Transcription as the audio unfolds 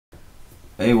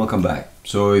Hey, welcome back.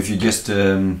 So if you just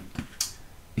if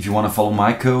you want to follow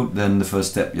my code, then the first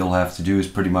step you'll have to do is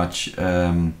pretty much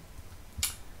do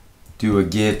a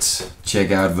git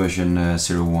checkout version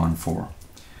 0.1.4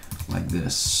 like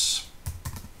this.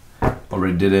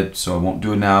 Already did it, so I won't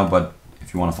do it now, but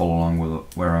if you want to follow along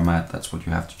with where I'm at, that's what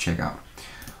you have to check out.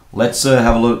 Let's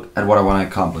have a look at what I want to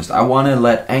accomplish. I want to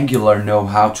let Angular know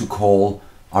how to call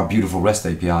our beautiful REST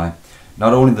API.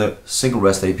 Not only the single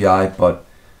REST API, but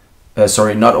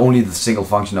not only the single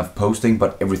function of posting,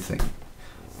 but everything.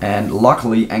 And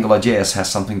luckily, Angularjs has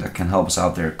something that can help us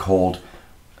out there called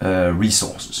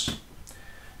resources.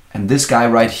 And this guy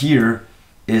right here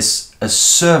is a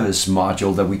service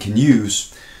module that we can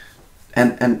use.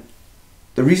 And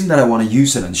the reason that I want to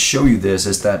use it and show you this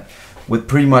is that with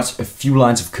pretty much a few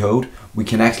lines of code, we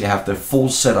can actually have the full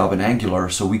setup in Angular,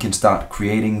 so we can start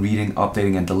creating, reading,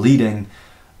 updating, and deleting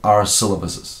our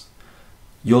syllabuses.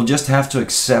 You'll just have to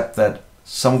accept that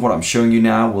some of what I'm showing you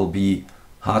now will be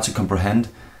hard to comprehend,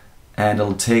 and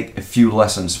it'll take a few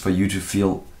lessons for you to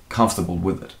feel comfortable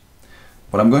with it.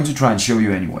 But I'm going to try and show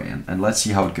you anyway, and let's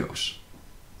see how it goes.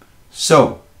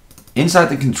 So, inside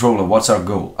the controller, what's our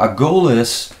goal? Our goal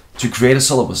is to create a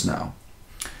syllabus now.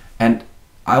 And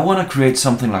I want to create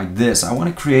something like this. I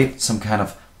want to create some kind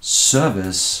of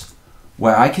service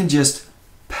where I can just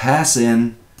pass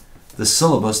in the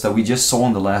syllabus that we just saw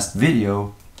in the last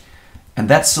video, and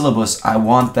that syllabus, I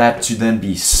want that to then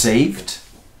be saved,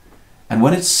 and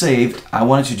when it's saved, I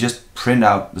want it to just print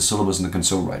out the syllabus in the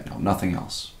console right now, nothing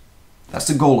else. That's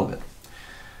the goal of it.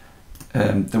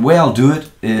 The way I'll do it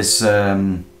is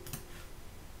I'll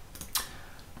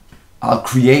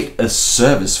create a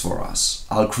service for us.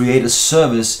 I'll create a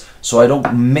service so I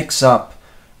don't mix up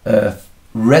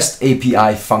REST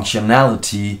API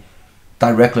functionality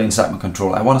directly inside my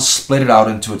controller. I want to split it out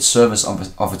into its service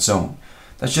of its own.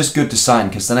 That's just good design,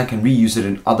 because then I can reuse it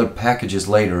in other packages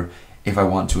later if I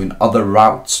want to, in other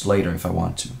routes later if I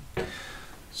want to.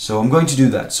 So I'm going to do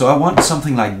that. So I want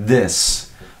something like this,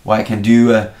 where I can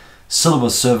do a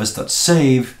syllabus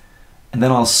service.save, and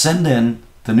then I'll send in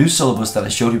the new syllabus that I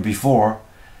showed you before,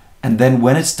 and then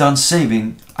when it's done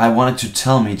saving, I want it to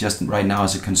tell me just right now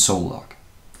as a console log.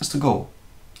 That's the goal.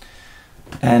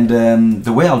 And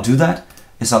the way I'll do that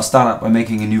is I'll start out by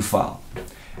making a new file.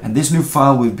 And this new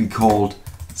file will be called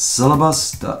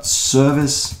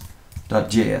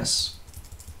syllabus.service.js,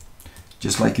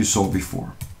 just like you saw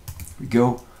before. Here we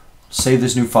go. Save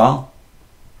this new file,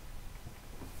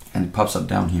 and it pops up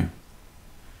down here.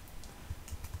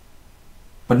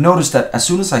 But notice that as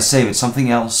soon as I save it,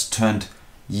 something else turned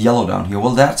yellow down here.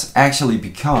 Well, that's actually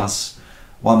because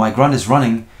while my grunt is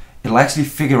running, it'll actually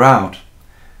figure out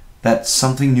that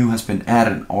something new has been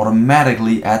added and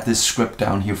automatically add this script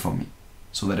down here for me,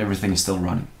 so that everything is still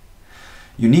running.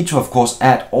 You need to, of course,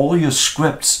 add all your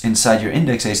scripts inside your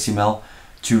index.html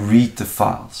to read the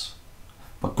files.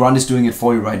 But Grunt is doing it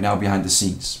for you right now behind the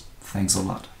scenes. Thanks a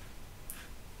lot.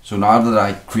 So now that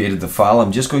I created the file,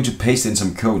 I'm just going to paste in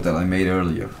some code that I made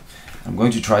earlier. I'm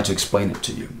going to try to explain it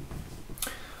to you.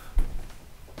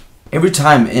 Every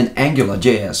time in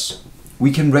Angular.js,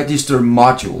 we can register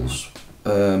modules.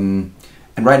 And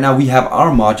right now we have our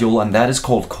module, and that is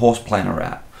called Course Planner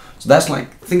app. So that's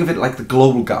like, think of it like the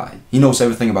global guy. He knows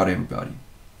everything about everybody.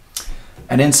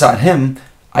 And inside him,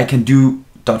 I can do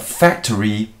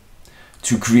 .factory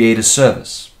to create a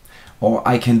service. Or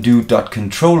I can do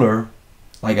 .controller,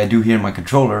 like I do here in my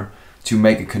controller, to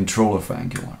make a controller for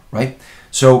Angular, right?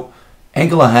 So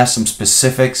Angular has some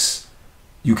specifics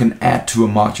you can add to a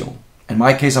module. In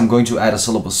my case, I'm going to add a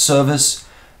syllabus service,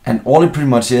 and all it pretty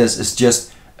much is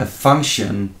just a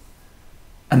function,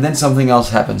 and then something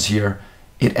else happens here.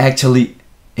 It actually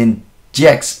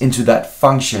injects into that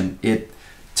function. It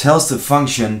tells the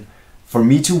function, for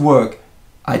me to work,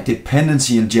 I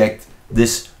dependency inject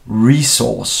this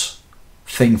resource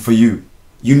thing for you.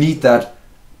 You need that,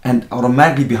 and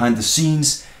automatically behind the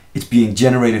scenes, it's being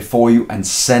generated for you and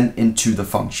sent into the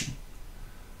function.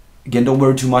 Again, don't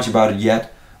worry too much about it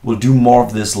yet. We'll do more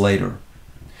of this later.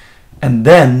 And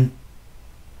then,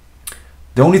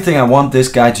 the only thing I want this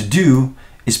guy to do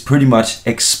is pretty much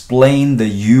explain the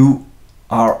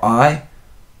URI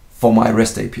for my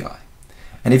REST API.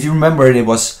 And if you remember it, it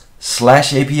was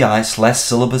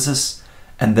 /API/syllabuses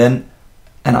and then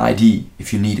an ID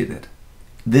if you needed it.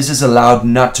 This is allowed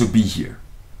not to be here,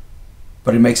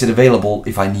 but it makes it available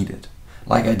if I need it.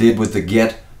 Like I did with the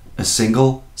get a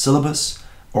single syllabus,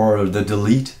 or the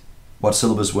delete, what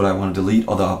syllabus would I want to delete,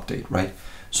 or the update, right?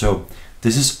 So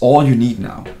this is all you need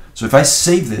now. So if I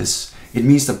save this, it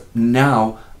means that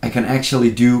now I can actually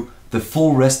do the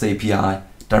full REST API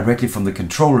directly from the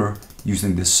controller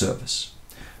using this service.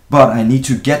 but I need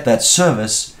to get that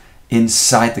service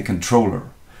inside the controller.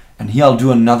 And here I'll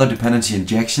do another dependency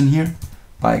injection here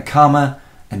by a comma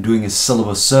and doing a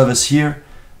syllabus service here,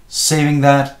 saving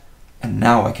that, and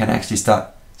now I can actually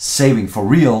start saving for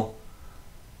real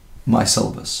my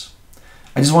syllabus.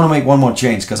 I just want to make one more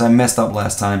change because I messed up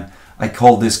last time. I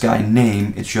called this guy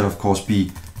name. It should of course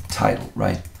be title,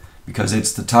 right? Because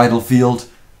it's the title field,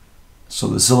 so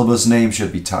the syllabus name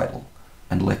should be title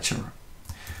and lecturer.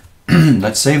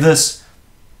 Let's save this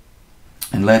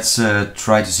and let's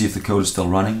try to see if the code is still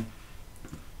running.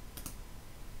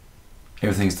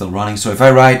 Everything's still running. So if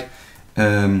I write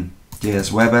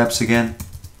JS web apps again,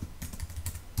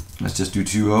 let's just do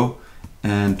 2.0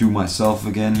 and do myself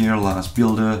again here, last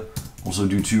builder, also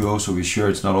do 2.0 so we're sure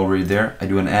it's not already there. I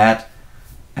do an add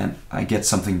and I get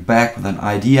something back with an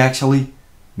ID actually,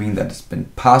 meaning that it's been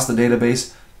past the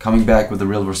database, coming back with a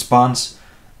real response.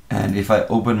 And if I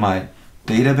open my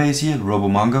database here,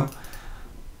 RoboMongo,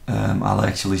 I'll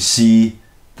actually see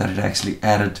that it actually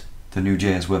added the new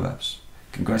JS web apps.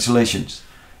 Congratulations,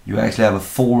 you actually have a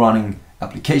full running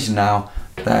application now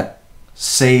that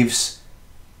saves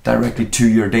directly to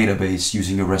your database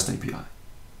using a REST API.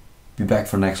 Be back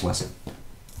for next lesson.